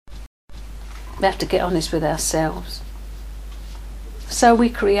We have to get honest with ourselves. So we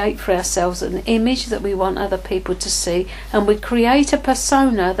create for ourselves an image that we want other people to see, and we create a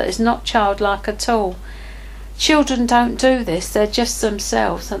persona that is not childlike at all. Children don't do this, they're just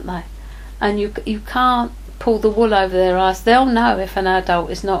themselves, aren't they? And you can't pull the wool over their eyes. They'll know if an adult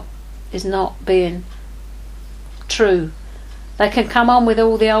is not being true. They can come on with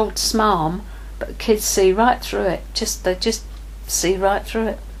all the old smarm, but kids see right through it. They just see right through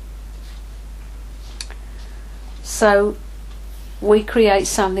it. So we create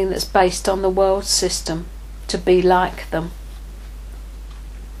something that's based on the world system to be like them.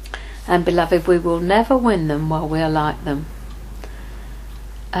 And beloved, we will never win them while we are like them.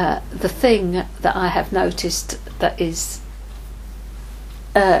 The thing that I have noticed that is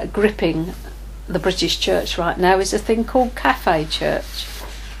gripping the British church right now is a thing called cafe church.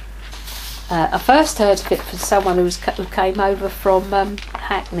 I first heard of it from someone who came over from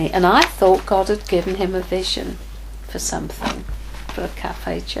Hackney, and I thought God had given him a vision for something, for a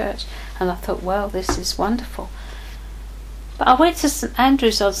cafe church, and I thought, well, this is wonderful. But I went to St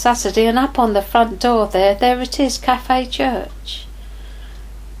Andrews on Saturday, and up on the front door there it is, cafe church.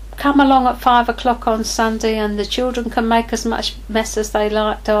 Come along at 5 o'clock on Sunday, and the children can make as much mess as they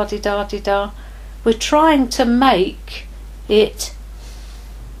like, da-de-da-de-da. We're trying to make it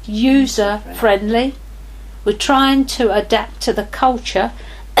user friendly. We're trying to adapt to the culture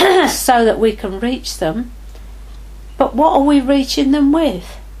so that we can reach them. But what are we reaching them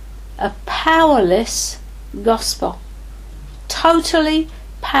with? A powerless gospel. Totally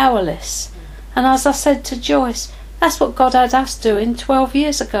powerless. And as I said to Joyce, that's what God had us doing 12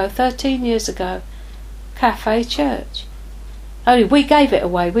 years ago, 13 years ago. Cafe church. Only we gave it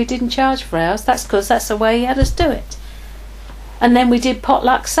away. We didn't charge for ours. That's because that's the way he had us do it. And then we did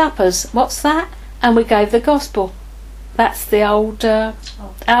potluck suppers. What's that? And we gave the gospel. That's the old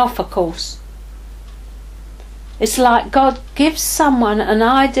Alpha course. It's like God gives someone an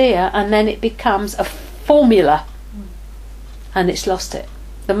idea and then it becomes a formula. And it's lost it.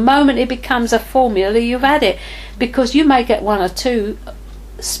 The moment it becomes a formula, you've had it. Because you may get one or two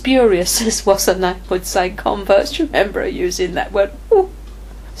spurious, as Wassernack would say, converts. Remember using that word? Ooh,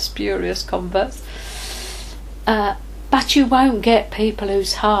 spurious converts. But you won't get people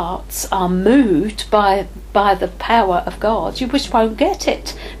whose hearts are moved by the power of God. You just won't get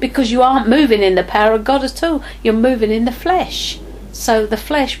it, because you aren't moving in the power of God at all. You're moving in the flesh. So the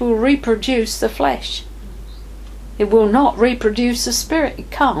flesh will reproduce the flesh. It will not reproduce the spirit.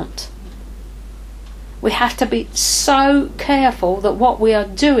 It can't. We have to be so careful that what we are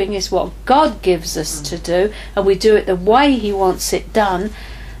doing is what God gives us to do, and we do it the way he wants it done.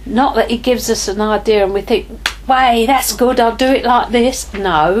 Not that he gives us an idea and we think, way, that's good, I'll do it like this.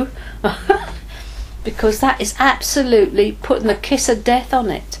 No. Because that is absolutely putting the kiss of death on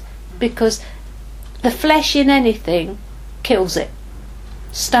it. Because the flesh in anything kills it.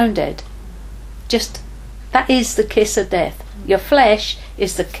 Stone dead. Just, that is the kiss of death. Your flesh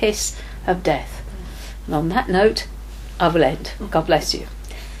is the kiss of death. And on that note, I will end. God bless you.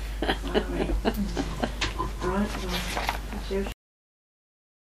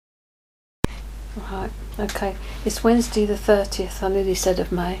 Right, okay. It's Wednesday the 30th, I nearly said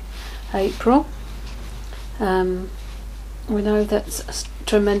of May, April. We know that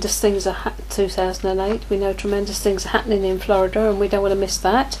tremendous things are 2008. We know tremendous things are happening in Florida, and we don't want to miss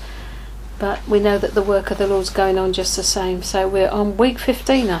that. But we know that the work of the Lord's going on just the same. So we're on week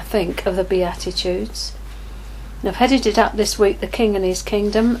 15, I think, of the Beatitudes. And I've headed it up this week, The King and His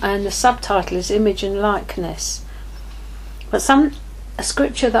Kingdom, and the subtitle is Image and Likeness. But a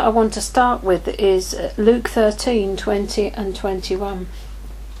scripture that I want to start with is Luke 13, 20 and 21.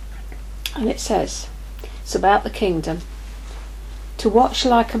 And it says, it's about the kingdom. To what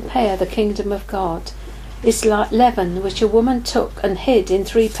shall I compare the kingdom of God? It's like leaven, which a woman took and hid in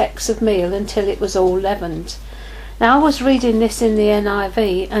 3 pecks of meal until it was all leavened. Now I was reading this in the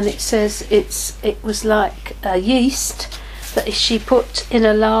NIV, and it says it was like a yeast that she put in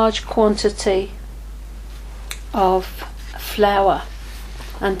a large quantity of flour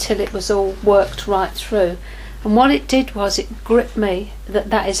until it was all worked right through. And what it did was it gripped me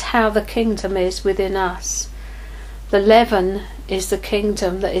that is how the kingdom is within us. The leaven is the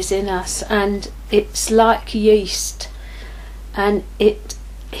kingdom that is in us, and it's like yeast. And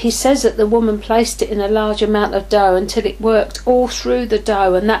he says that the woman placed it in a large amount of dough until it worked all through the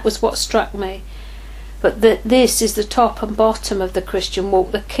dough, and that was what struck me. But this is the top and bottom of the Christian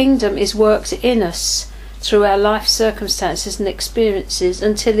walk. The kingdom is worked in us through our life circumstances and experiences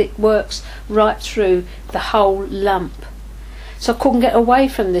until it works right through the whole lump. So I couldn't get away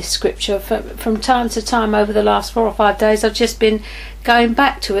from this scripture. From time to time over the last 4 or 5 days, I've just been going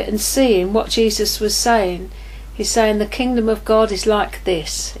back to it and seeing what Jesus was saying. He's saying the kingdom of God is like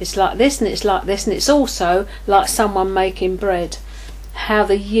this. It's like this and it's like this, and it's also like someone making bread. How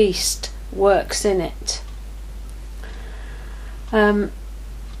the yeast works in it.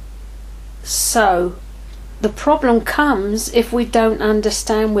 So the problem comes if we don't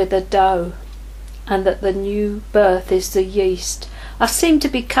understand we're the dough and that the new birth is the yeast. I seem to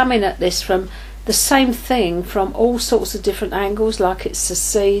be coming at this from the same thing from all sorts of different angles, like it's the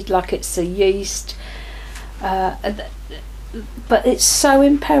seed, like it's the yeast. But it's so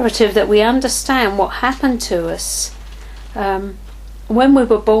imperative that we understand what happened to us when we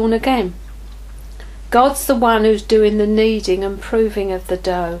were born again. God's the one who's doing the kneading and proving of the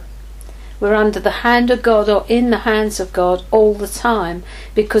dough. We're under the hand of God or in the hands of God all the time,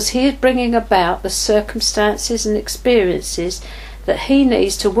 because He is bringing about the circumstances and experiences that He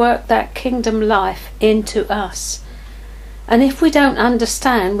needs to work that kingdom life into us. And if we don't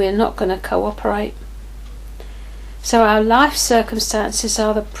understand, we're not going to cooperate. So our life circumstances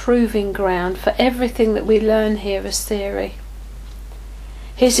are the proving ground for everything that we learn here as theory.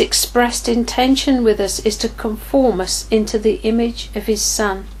 His expressed intention with us is to conform us into the image of His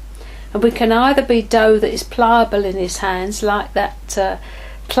Son. And we can either be dough that is pliable in His hands, like that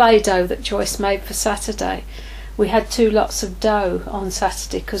clay dough that Joyce made for Saturday. We had 2 lots of dough on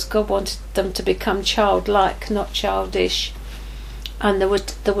Saturday because God wanted them to become childlike, not childish. And there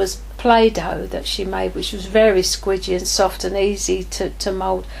was play dough that she made, which was very squidgy and soft and easy to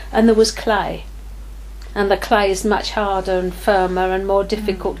mould. And there was clay. And the clay is much harder and firmer and more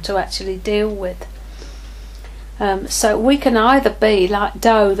difficult to actually deal with. So we can either be like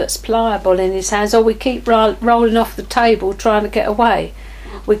dough that's pliable in His hands, or we keep rolling off the table trying to get away.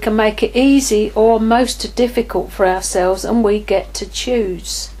 We can make it easy or most difficult for ourselves, and we get to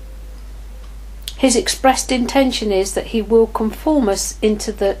choose. His expressed intention is that He will conform us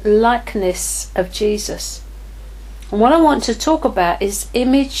into the likeness of Jesus. And what I want to talk about is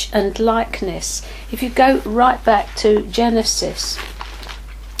image and likeness. If you go right back to Genesis,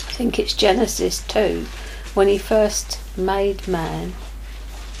 I think it's Genesis 2, when He first made man.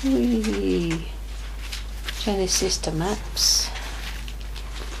 Genesis to maps.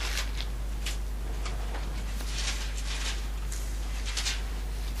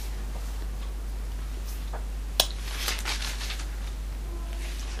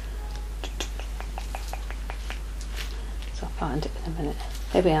 So I'll find it in a minute.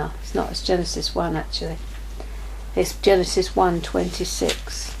 Here we are. It's Genesis 1 actually. It's Genesis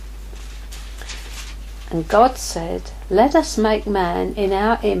 1:26. And God said, "Let us make man in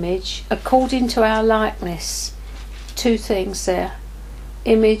our image, according to our likeness." 2 things there.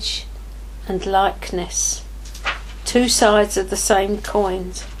 Image and likeness. 2 sides of the same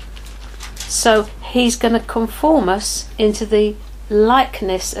coin. So He's going to conform us into the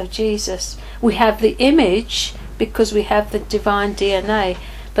likeness of Jesus. We have the image because we have the divine DNA,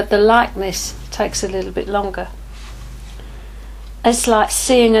 but the likeness takes a little bit longer. It's like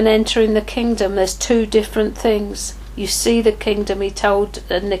seeing and entering the kingdom. There's 2 different things. You see the kingdom, He told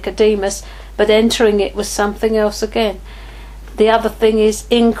Nicodemus, but entering it was something else again. The other thing is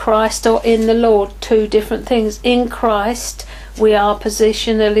in Christ or in the Lord, 2 different things. In Christ we are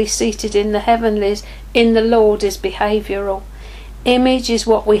positionally seated in the heavenlies. In the Lord is behavioural. Image is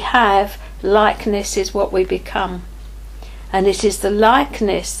what we have, likeness is what we become. And it is the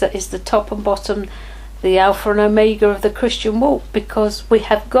likeness that is the top and bottom, the alpha and omega of the Christian walk, because we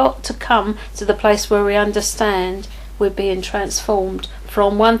have got to come to the place where we understand we're being transformed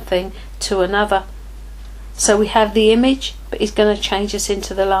from one thing to another. So we have the image, but He's going to change us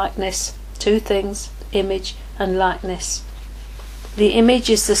into the likeness. 2 things, image and likeness. The image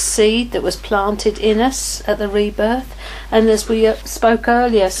is the seed that was planted in us at the rebirth, and as we spoke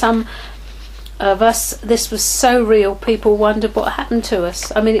earlier, some of us, this was so real, people wondered what happened to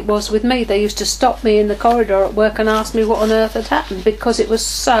us. I mean, it was with me. They used to stop me in the corridor at work and ask me what on earth had happened, because it was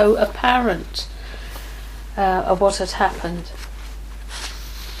so apparent of what had happened.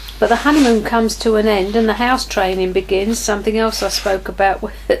 But the honeymoon comes to an end and the house training begins. Something else I spoke about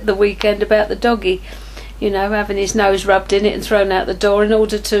at the weekend about the doggy, having his nose rubbed in it and thrown out the door in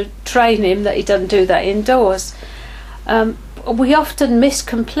order to train him that he doesn't do that indoors. We often miss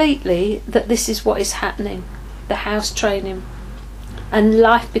completely that this is what is happening, the house training. And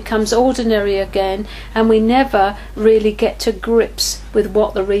life becomes ordinary again, and we never really get to grips with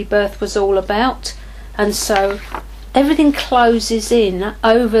what the rebirth was all about. And so everything closes in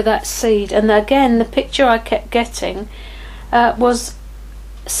over that seed. And again, the picture I kept getting was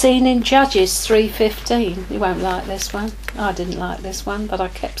seen in Judges 3:15. You won't like this one. I didn't like this one, but I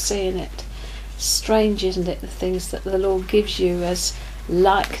kept seeing it. Strange, isn't it, the things that the Lord gives you as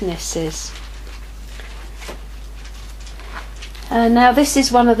likenesses. Now this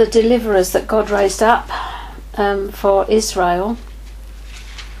is one of the deliverers that God raised up for Israel.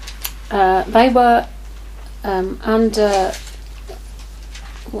 They were under,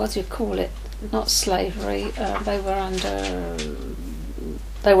 what do you call it? Not slavery. They were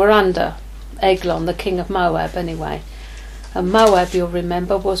under Eglon, the king of Moab, anyway. And Moab, you'll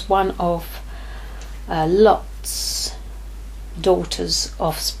remember, was one of Lot's daughter's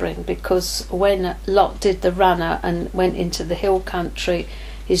offspring, because when Lot did the runner and went into the hill country,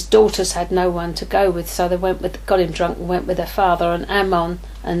 his daughters had no one to go with, so they got him drunk and went with their father, and Ammon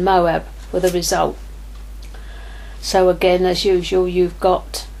and Moab were the result. So again, as usual, you've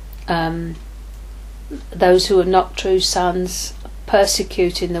got those who are not true sons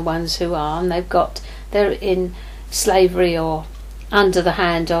persecuting the ones who are, and they're in slavery or under the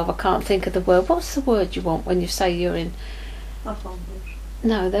hand of, I can't think of the word. What's the word you want when you say you're in?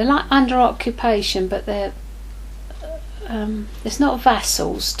 No, they're like under occupation, but they're it's not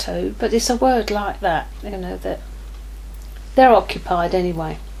vassals too, but it's a word like that, that they're occupied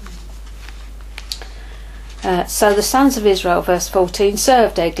anyway. So the sons of Israel, verse 14,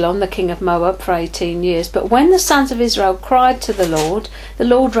 served Eglon, the king of Moab, for 18 years. But when the sons of Israel cried to the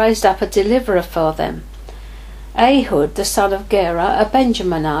Lord raised up a deliverer for them. Ehud, the son of Gera, a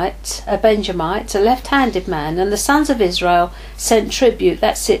Benjamite, a left-handed man, and the sons of Israel sent tribute.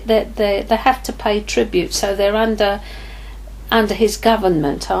 That's it. They have to pay tribute, so they're under his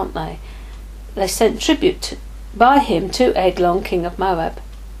government, aren't they? They sent tribute by him to Eglon, king of Moab.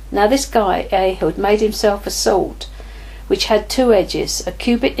 Now this guy, Ehud, made himself a sword, which had 2 edges, a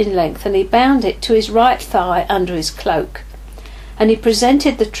cubit in length, and he bound it to his right thigh under his cloak. And he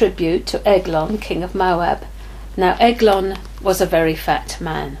presented the tribute to Eglon, king of Moab. Now Eglon was a very fat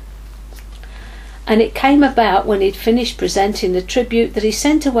man. And it came about, when he'd finished presenting the tribute, that he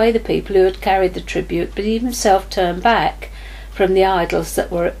sent away the people who had carried the tribute, but he himself turned back from the idols that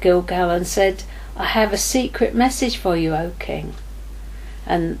were at Gilgal and said, I have a secret message for you, O king.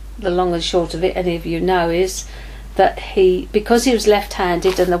 And the long and short of it, any of you know, is that because he was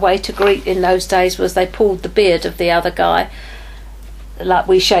left-handed, and the way to greet in those days was they pulled the beard of the other guy, like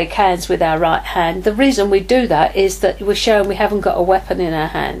we shake hands with our right hand. The reason we do that is that we're showing we haven't got a weapon in our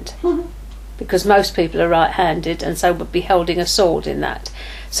hand, because most people are right-handed and so would be holding a sword in that.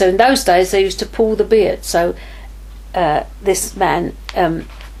 So in those days they used to pull the beard. So this man,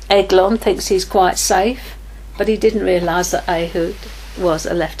 Eglon, thinks he's quite safe, but he didn't realise that Ehud was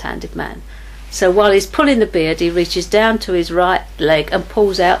a left-handed man. So while he's pulling the beard, he reaches down to his right leg and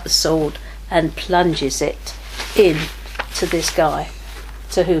pulls out the sword and plunges it in to this guy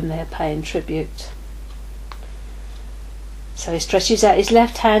to whom they're paying tribute. So he stretches out his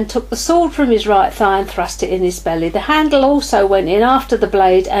left hand, took the sword from his right thigh and thrust it in his belly. The handle also went in after the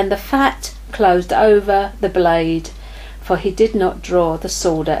blade, and the fat closed over the blade, for he did not draw the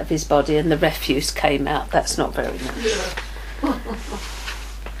sword out of his body, and the refuse came out. That's not very nice.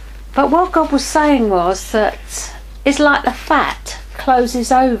 But what God was saying was that it's like the fat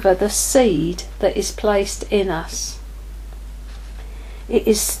closes over the seed that is placed in us. It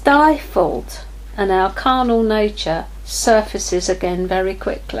is stifled, and our carnal nature surfaces again very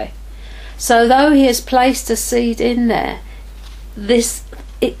quickly. So though he has placed a seed in there,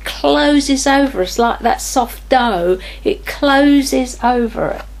 it closes over us like that soft dough. It closes over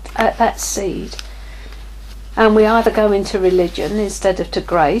it, that seed. And we either go into religion instead of to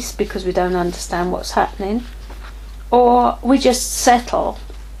grace because we don't understand what's happening, or we just settle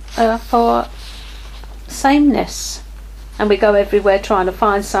for sameness, and we go everywhere trying to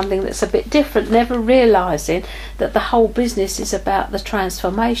find something that's a bit different, never realising that the whole business is about the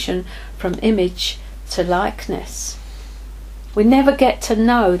transformation from image to likeness. We never get to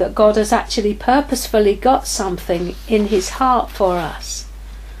know that God has actually purposefully got something in his heart for us.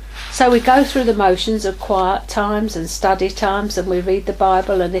 So we go through the motions of quiet times and study times, and we read the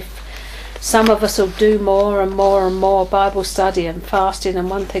Bible, and if some of us will do more and more and more Bible study and fasting and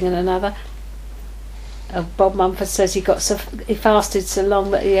one thing and another. Bob Mumford says he fasted so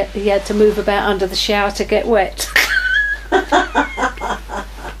long that he had to move about under the shower to get wet.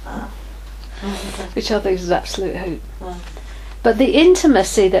 Which I think is an absolute hoot. But the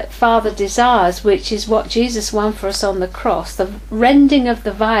intimacy that Father desires, which is what Jesus won for us on the cross, the rending of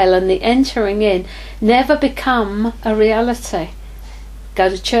the veil and the entering in, never become a reality. Go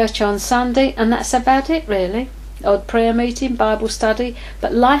to church on Sunday and that's about it really. Odd prayer meeting, Bible study,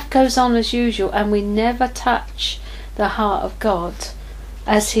 but life goes on as usual, and we never touch the heart of God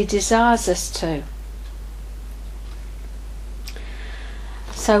as he desires us to.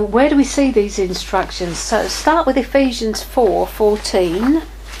 So where do we see these instructions? So start with Ephesians 4:14.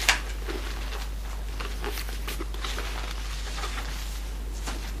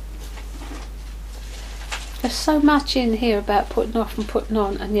 There's so much in here about putting off and putting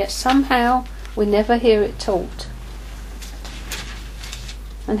on, and yet somehow we never hear it taught.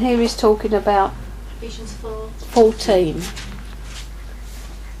 And here he's talking about Ephesians 4:14.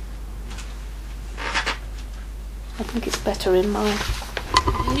 I think it's better in my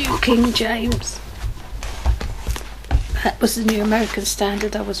New King James. That was the New American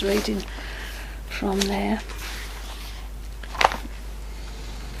Standard I was reading from there.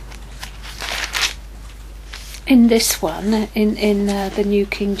 In this one, in the New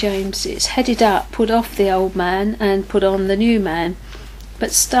King James, it's headed up, put off the old man and put on the new man.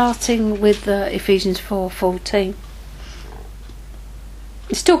 But starting with Ephesians 4:14.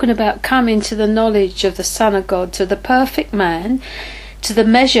 It's talking about coming to the knowledge of the Son of God, to the perfect man, to the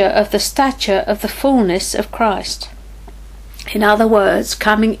measure of the stature of the fullness of Christ. In other words,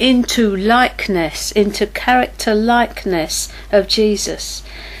 coming into likeness, into character likeness of Jesus,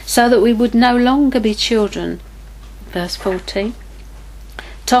 so that we would no longer be children. Verse 14.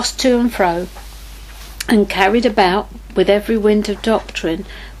 Tossed to and fro, and carried about with every wind of doctrine,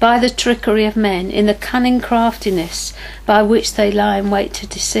 by the trickery of men, in the cunning craftiness by which they lie in wait to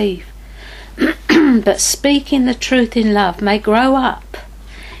deceive. But speaking the truth in love may grow up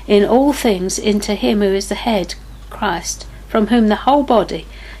in all things into him who is the head, Christ, from whom the whole body,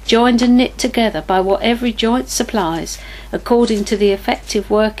 joined and knit together by what every joint supplies, according to the effective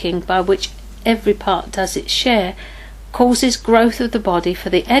working by which every part does its share, causes growth of the body for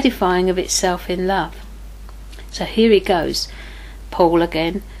the edifying of itself in love. So here he goes, Paul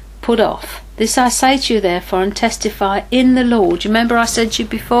again, put off. This I say to you therefore, and testify in the Lord. You remember I said to you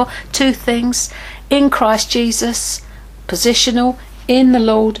before, two things, in Christ Jesus, positional, in the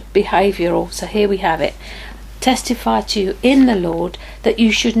Lord, behavioural. So here we have it. Testify to you in the Lord that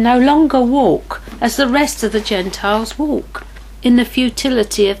you should no longer walk as the rest of the Gentiles walk, in the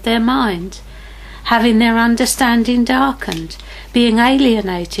futility of their mind, having their understanding darkened, being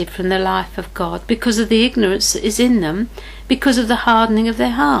alienated from the life of God because of the ignorance that is in them, because of the hardening of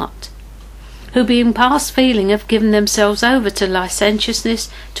their heart, who being past feeling have given themselves over to licentiousness,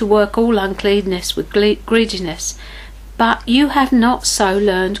 to work all uncleanness with greediness. But you have not so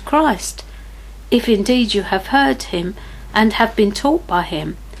learned Christ, if indeed you have heard him and have been taught by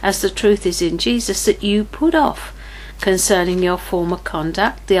him, as the truth is in Jesus, that you put off concerning your former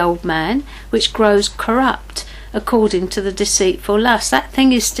conduct the old man, which grows corrupt according to the deceitful lust. That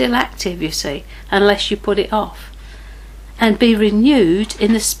thing is still active, you see, unless you put it off. And be renewed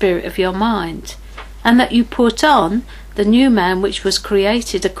in the spirit of your mind, and that you put on the new man, which was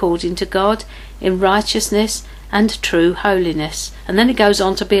created according to God in righteousness and true holiness. And then it goes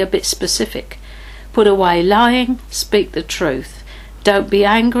on to be a bit specific. Put away lying, speak the truth. Don't be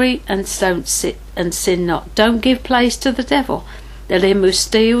angry and don't sit and sin not. Don't give place to the devil. Let him who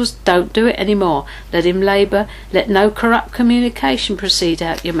steals, don't do it anymore. Let him labour. Let no corrupt communication proceed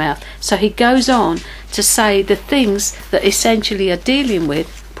out your mouth. So he goes on to say the things that essentially are dealing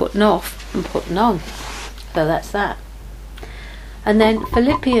with putting off and putting on. So that's that. And then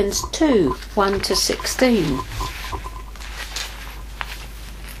Philippians 2:1-16.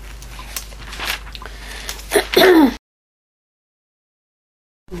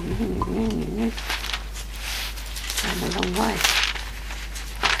 I'm a long way.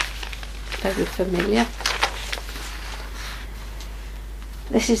 Very familiar.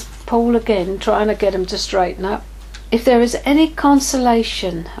 This is Paul again trying to get him to straighten up. If there is any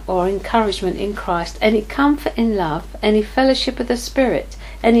consolation or encouragement in Christ, any comfort in love, any fellowship of the Spirit,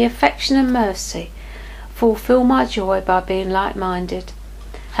 any affection and mercy, fulfill my joy by being like-minded,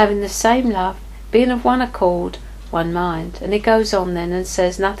 having the same love, being of one accord, one mind. And he goes on then and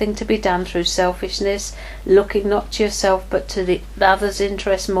says, nothing to be done through selfishness, looking not to yourself but to the other's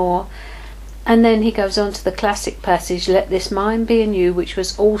interest more. And then he goes on to the classic passage, let this mind be in you which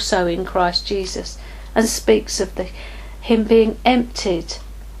was also in Christ Jesus, and speaks of him being emptied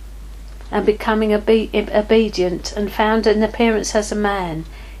and becoming obedient, and found in appearance as a man.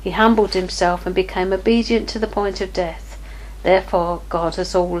 He humbled himself and became obedient to the point of death. Therefore God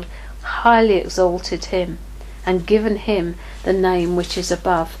has all highly exalted him and given him the name which is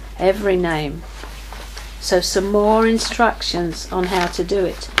above every name. So some more instructions on how to do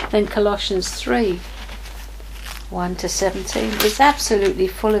it. Then Colossians 3:1-17 is absolutely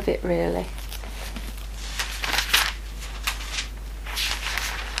full of it, really.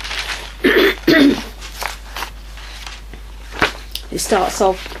 It starts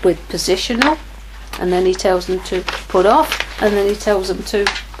off with positional, and then he tells them to put off, and then he tells them to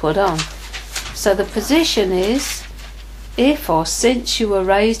put on. So the position is, if or since you were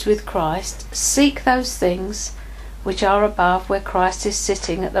raised with Christ, seek those things which are above, where Christ is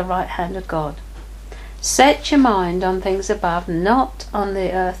sitting at the right hand of God. Set your mind on things above, not on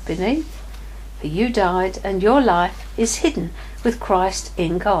the earth beneath. For you died, and your life is hidden with Christ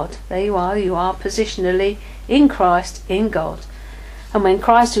in God. There you are positionally in Christ, in God. And when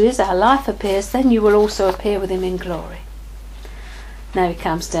Christ, who is our life, appears, then you will also appear with him in glory. Now he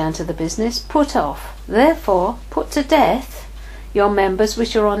comes down to the business. Put off, therefore, put to death your members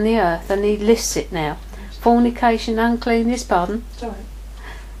which are on the earth. And he lists it now. Fornication, uncleanness, pardon. Sorry.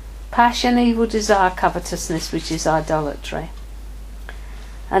 Passion, evil desire, covetousness, which is idolatry.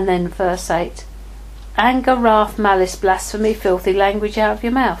 And then verse 8. Anger, wrath, malice, blasphemy, filthy language out of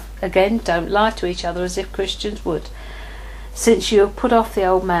your mouth. Again, don't lie to each other as if Christians would, since you have put off the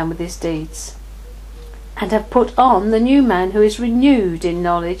old man with his deeds, and have put on the new man, who is renewed in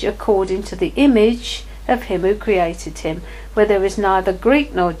knowledge according to the image of him who created him, where there is neither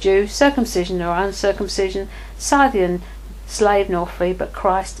Greek nor Jew, circumcision nor uncircumcision, Scythian, slave nor free, but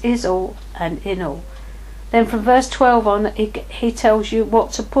Christ is all and in all. Then from verse 12 on, he tells you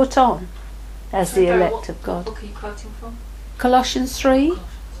what to put on as the elect of God. What book are you quoting from? Colossians 3.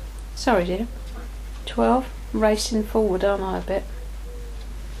 Sorry, dear. 12. I'm racing forward, aren't I, a bit?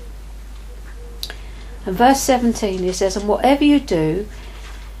 And verse 17, he says, and whatever you do,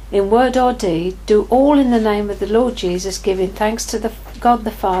 in word or deed, do all in the name of the Lord Jesus, giving thanks to God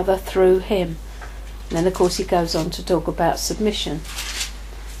the Father through him. And then, of course, he goes on to talk about submission.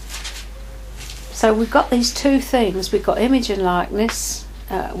 So we've got these two things. We've got image and likeness.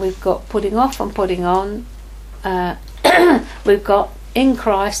 We've got putting off and putting on. We've got in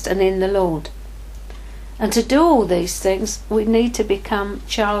Christ and in the Lord. And to do all these things, we need to become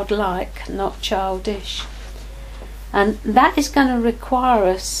childlike, not childish. And that is going to require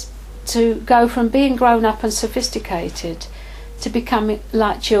us to go from being grown up and sophisticated to becoming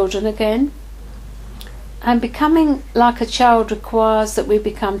like children again. And becoming like a child requires that we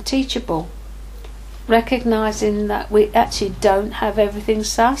become teachable, recognising that we actually don't have everything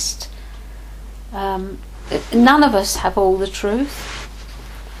sussed. None of us have all the truth.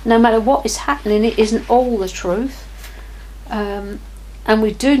 No matter what is happening, it isn't all the truth. And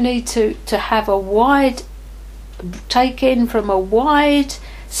we do need to have take in from a wide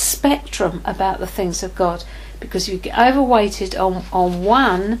spectrum about the things of God, because if you get overweighted on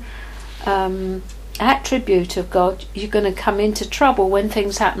one attribute of God, you're going to come into trouble when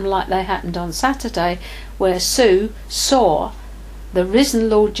things happen like they happened on Saturday, where Sue saw the risen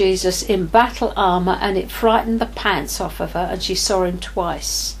Lord Jesus in battle armour, and it frightened the pants off of her, and she saw him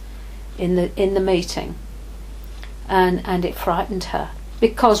twice in the meeting, and it frightened her,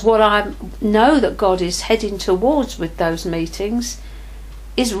 because what I know that God is heading towards with those meetings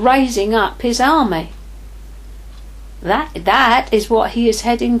is raising up his army. That is what he is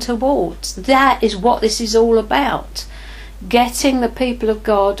heading towards. That is what this is all about, getting the people of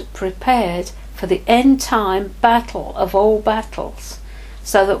God prepared for the end time battle of all battles,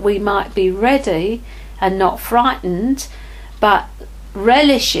 so that we might be ready and not frightened, but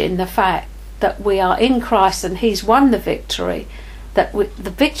relishing the fact that we are in Christ and he's won the victory, that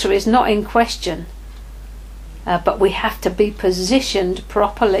the victory is not in question, but we have to be positioned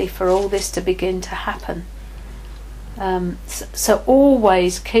properly for all this to begin to happen. So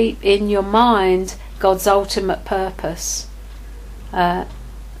always keep in your mind God's ultimate purpose, that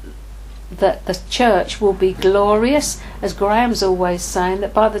the church will be glorious, as Graham's always saying,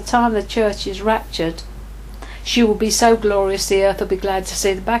 that by the time the church is raptured, she will be so glorious the earth will be glad to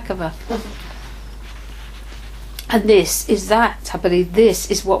see the back of her. And this is that. I believe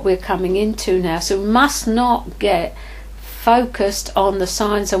this is what we're coming into now. So we must not get focused on the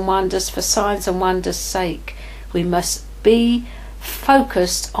signs and wonders for signs and wonders' sake. We must be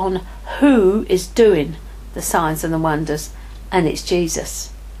focused on who is doing the signs and the wonders, and it's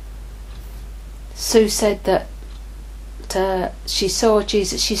Jesus. Sue said that she saw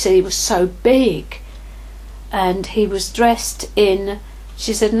Jesus. She said he was so big, and he was dressed in,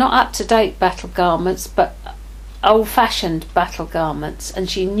 she said, not up-to-date battle garments, but old-fashioned battle garments, and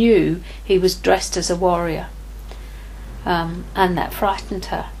she knew he was dressed as a warrior, and that frightened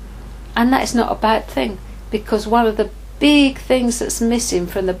her. And that is not a bad thing, because one of the big things that's missing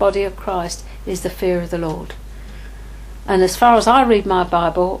from the body of Christ is the fear of the Lord. And as far as I read my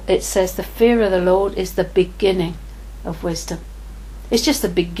Bible, it says the fear of the Lord is the beginning of wisdom. It's just the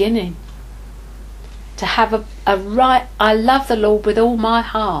beginning. To have I love the Lord with all my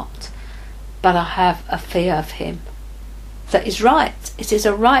heart, but I have a fear of him. that is right. It is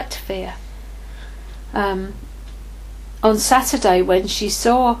a right fear. On Saturday, when she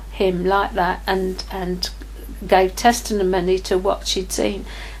saw him like that and gave testimony to what she'd seen,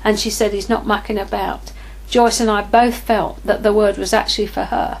 and she said he's not mucking about, Joyce and I both felt that the word was actually for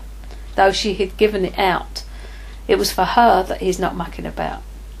her, though she had given it out. It was for her that he's not mucking about.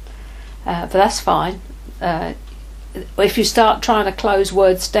 But that's fine. If you start trying to close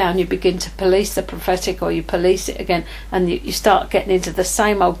words down, you begin to police the prophetic, or you police it again, and you start getting into the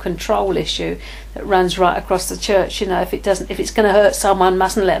same old control issue that runs right across the church. You know, if it's going to hurt someone,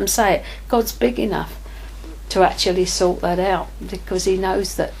 mustn't let them say it. God's big enough to actually sort that out, because he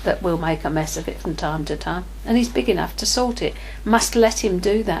knows that we'll make a mess of it from time to time, and he's big enough to sort it. Must let him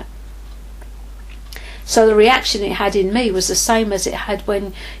do that. So the reaction it had in me was the same as it had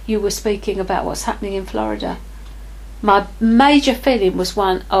when you were speaking about what's happening in Florida. My major feeling was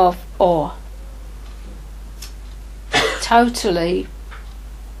one of awe. Totally.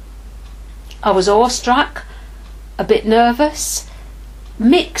 I was awestruck, a bit nervous,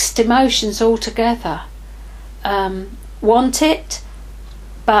 mixed emotions altogether. Want it,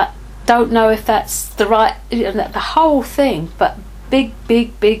 but don't know if that's the right, the whole thing. But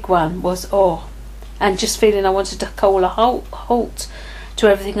big one was awe, and just feeling I wanted to call a halt to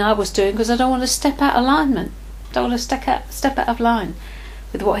everything I was doing, because I don't want to step out of alignment. Don't want to step out of line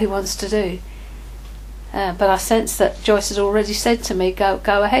with what he wants to do. But I sense that Joyce had already said to me, go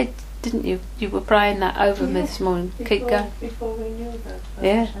ahead, didn't you? You were praying that over me this morning. Keep going. Before we knew that.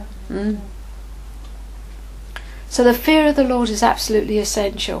 Yeah. So the fear of the Lord is absolutely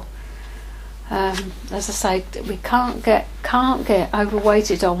essential. As I say, we can't get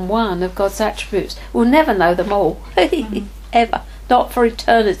overweighted on one of God's attributes. We'll never know them all. Ever. Not for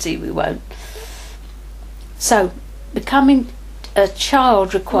eternity we won't. So, becoming a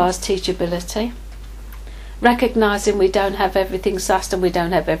child requires teachability. Recognising we don't have everything sussed and we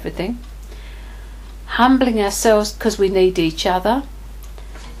don't have everything. Humbling ourselves because we need each other.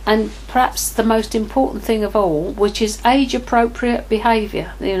 And perhaps the most important thing of all, which is age-appropriate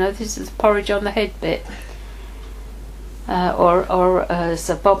behaviour. You know, this is the porridge on the head bit. Or as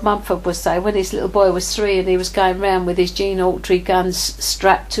Bob Mumford would say, when his little boy was 3 and he was going round with his Gene Autry guns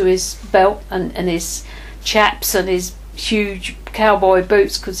strapped to his belt and his chaps and his huge cowboy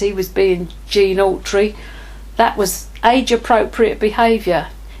boots because he was being Gene Autry, that was age-appropriate behaviour.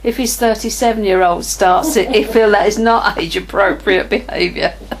 If his 37-year-old starts it, he feel that is not age-appropriate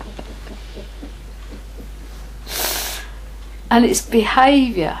behaviour. And it's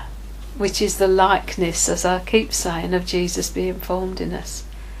behaviour which is the likeness, as I keep saying, of Jesus being formed in us.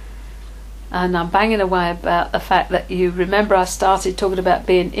 And I'm banging away about the fact that you remember I started talking about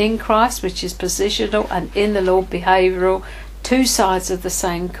being in Christ, which is positional, and in the Lord, behavioural, two sides of the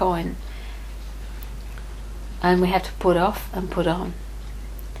same coin. And we have to put off and put on.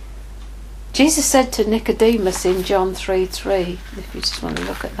 Jesus said to Nicodemus in John 3:3, if you just want to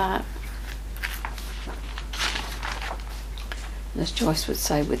look at that. As Joyce would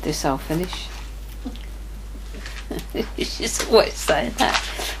say, with this I'll finish. She's always saying that.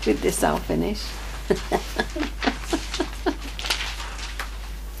 With this I'll finish.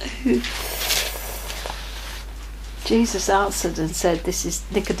 Jesus answered and said, this is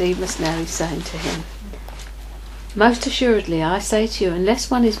Nicodemus now, he's saying to him, most assuredly I say to you,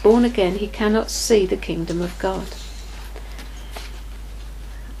 unless one is born again, he cannot see the kingdom of God.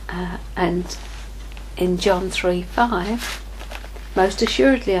 And in John 3:5, most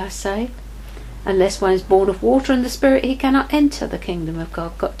assuredly I say, unless one is born of water and the Spirit, he cannot enter the kingdom of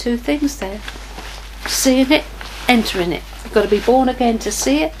God. Got two things there. Seeing it, entering it. You've got to be born again to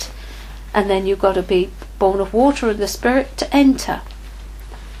see it, and then you've got to be born of water and the Spirit to enter.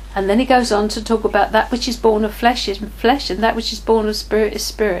 And then he goes on to talk about that which is born of flesh is flesh, and that which is born of spirit is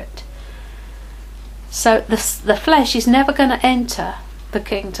spirit. So the flesh is never going to enter the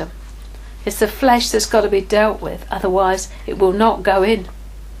kingdom. It's the flesh that's got to be dealt with, otherwise it will not go in.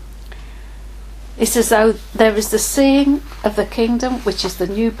 It's as though there is the seeing of the kingdom, which is the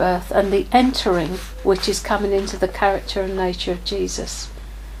new birth, and the entering, which is coming into the character and nature of Jesus.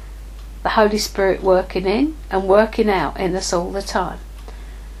 The Holy Spirit working in and working out in us all the time.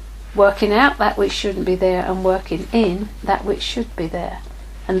 Working out that which shouldn't be there and working in that which should be there.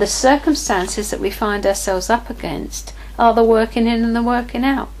 And the circumstances that we find ourselves up against are the working in and the working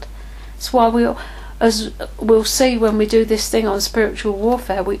out. That's why as we'll see when we do this thing on spiritual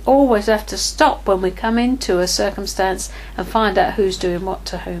warfare, we always have to stop when we come into a circumstance and find out who's doing what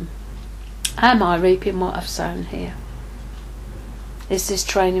to whom. Am I reaping what I've sown here? Is this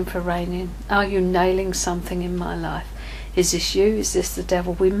training for reigning? Are you nailing something in my life? Is this you? Is this the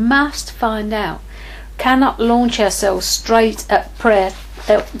devil? We must find out. cannot launch ourselves straight at prayer,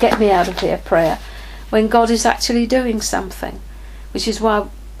 get me out of here prayer, when God is actually doing something. Which is why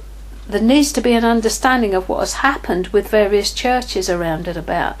there needs to be an understanding of what has happened with various churches around and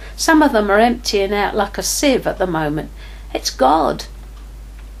about. Some of them are emptying out like a sieve at the moment. It's God.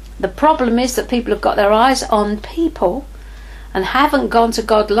 The problem is that people have got their eyes on people and haven't gone to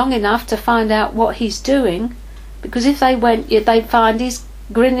God long enough to find out what he's doing, because if they went, they'd find he's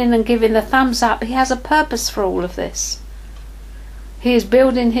grinning and giving the thumbs up. He has a purpose for all of this. He is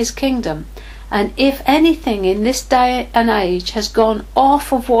building his kingdom, and if anything in this day and age has gone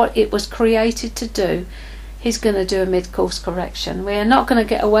off of what it was created to do, he's going to do a mid-course correction. We are not going to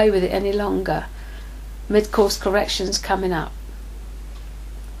get away with it any longer. Mid-course correction's coming up.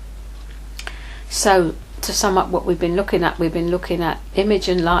 So, to sum up what we've been looking at image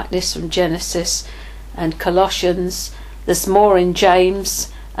and likeness from Genesis and Colossians. There's more in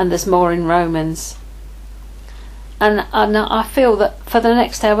James, and there's more in Romans. And I feel that for the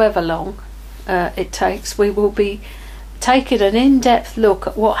next however long it takes, we will be taking an in-depth look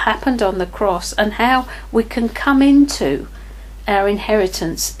at what happened on the cross and how we can come into our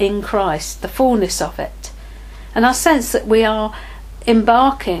inheritance in Christ, the fullness of it. And I sense that we are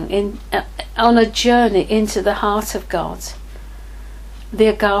embarking on a journey into the heart of God, the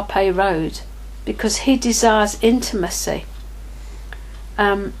agape road, because he desires intimacy.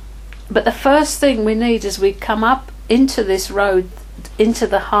 But the first thing we need as we come up into this road, into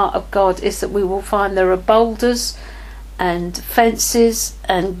the heart of God, is that we will find there are boulders and fences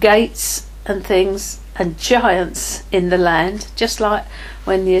and gates and things and giants in the land, just like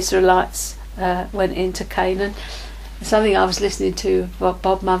when the Israelites went into Canaan. Something I was listening to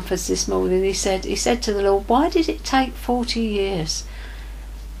Bob Mumford's this morning. He said to the Lord, why did it take 40 years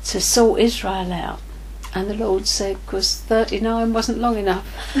to sort Israel out? And the Lord said, because 39 wasn't long enough.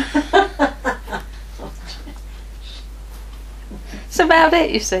 It's about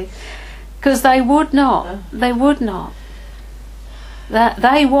it, you see. Because they would not. That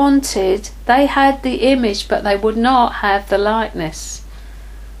they had the image, but they would not have the likeness.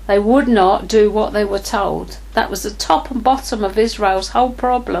 They would not do what they were told. That was the top and bottom of Israel's whole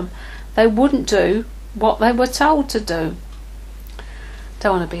problem. They wouldn't do what they were told to do.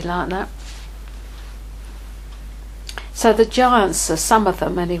 Don't want to be like that. So the giants, some of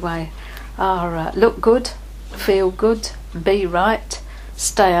them anyway, are look good, feel good, be right,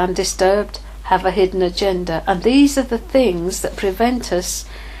 stay undisturbed, have a hidden agenda. And these are the things that prevent us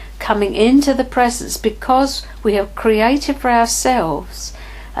coming into the presence, because we have created for ourselves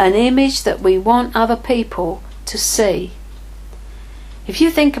an image that we want other people to see. If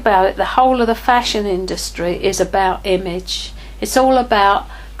you think about it, the whole of the fashion industry is about image. It's all about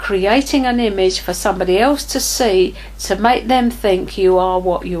creating an image for somebody else to see, to make them think you are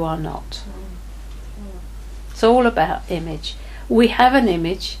what you are not. It's all about image. We have an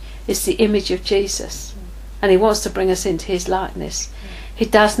image. It's the image of Jesus, and he wants to bring us into his likeness. He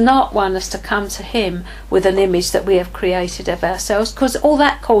does not want us to come to him with an image that we have created of ourselves, because all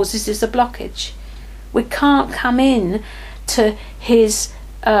that causes is a blockage. We can't come in to his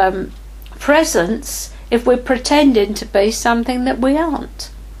presence if we're pretending to be something that we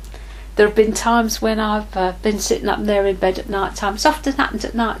aren't. There have been times when I've been sitting up there in bed at night time. It's often happened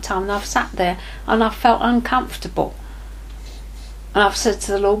at night time, and I've sat there and I've felt uncomfortable. And I've said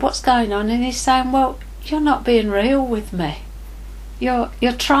to the Lord, what's going on? And he's saying, well, you're not being real with me. You're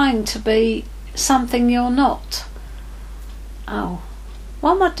trying to be something you're not. Oh,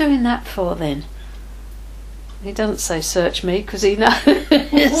 what am I doing that for then? He doesn't say search me, because he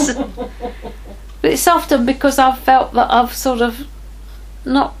knows. But it's often because I've felt that I've sort of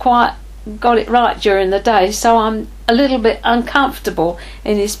not quite got it right during the day, so I'm a little bit uncomfortable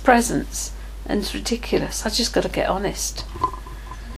in his presence, and it's ridiculous. I just got to get honest.